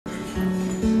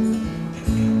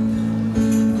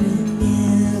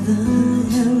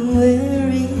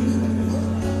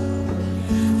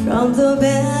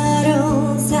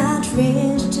battles that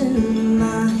raged in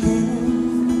my head,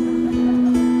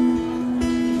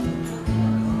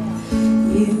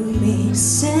 you made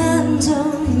sentiments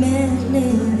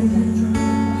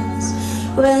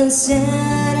when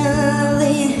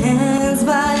suddenly hands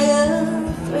by a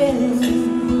thread.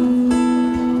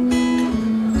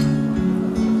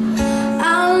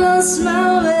 I lost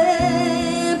my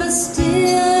way, but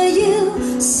still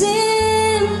you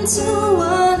seem to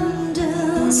understand.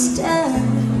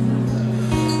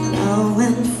 Now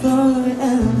and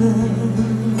forever,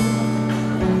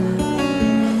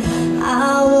 I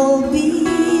will be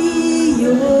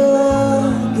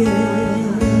your girl.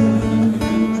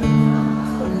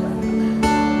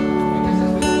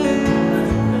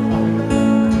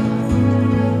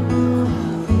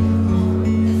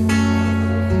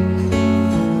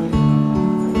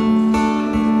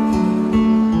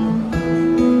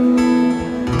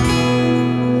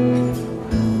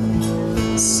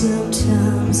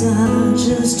 Sometimes I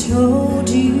just told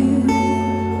you,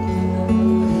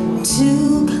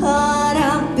 too caught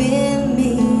up in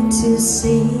me to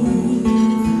see.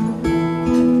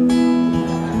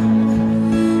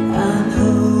 I'm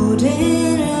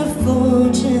holding a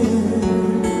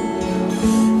fortune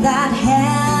that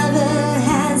heaven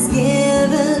has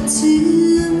given to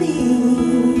me.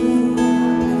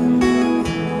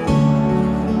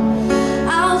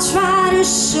 I'll try to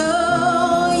show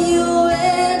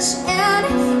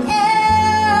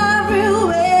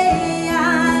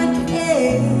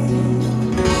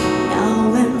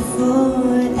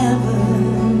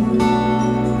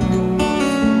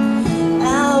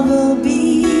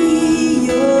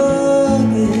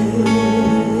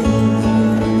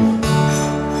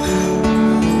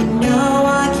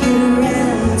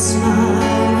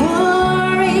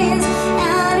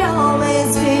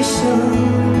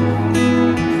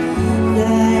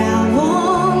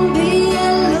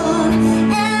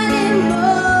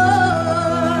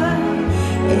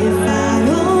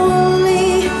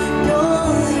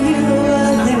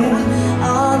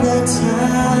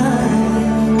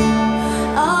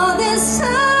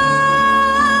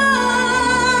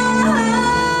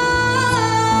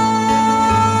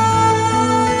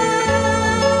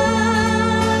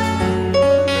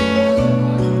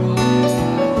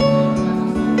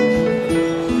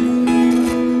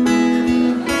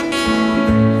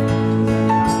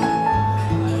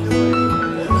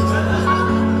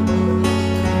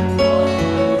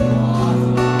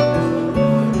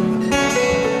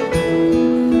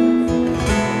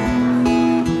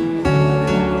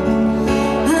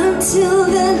till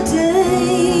the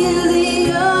day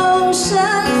the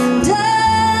ocean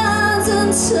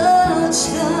doesn't touch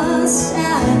the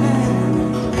sand.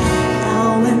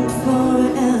 Now and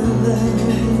forever,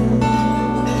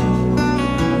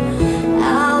 I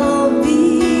will be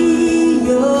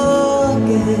your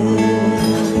girl.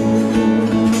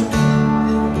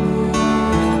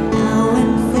 Now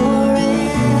and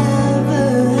forever,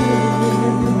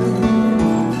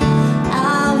 I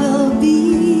will be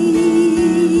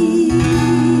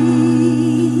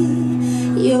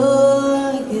your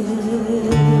girl.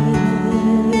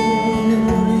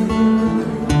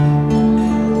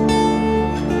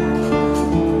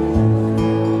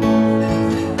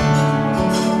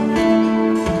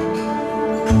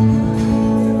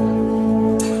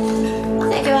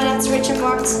 Thank you, and that's Tricia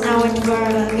Zhou. Now we're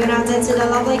going out to the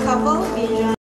lovely couple.